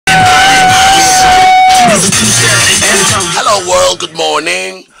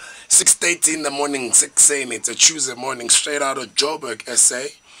morning, 6:30 in the morning, 6 a.m. It's a Tuesday morning, straight out of Joburg, SA.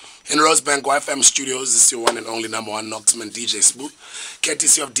 In Rosebank YFM Studios, this is your one and only number one Knoxman, DJ Spoo.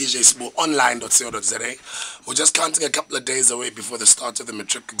 Courtesy of DJ Spoo, online.co.za. We're just counting a couple of days away before the start of the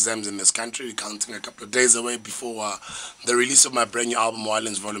matric exams in this country. We're counting a couple of days away before the release of my brand new album,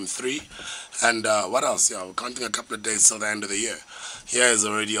 Violence Volume 3. And what else? Yeah, we're counting a couple of days till the end of the year. Year is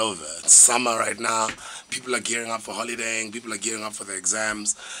already over. It's summer right now. People are gearing up for holidaying. People are gearing up for the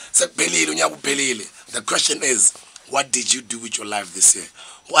exams. The question is, what did you do with your life this year?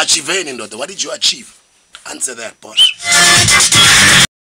 What did you achieve? Answer that, boss.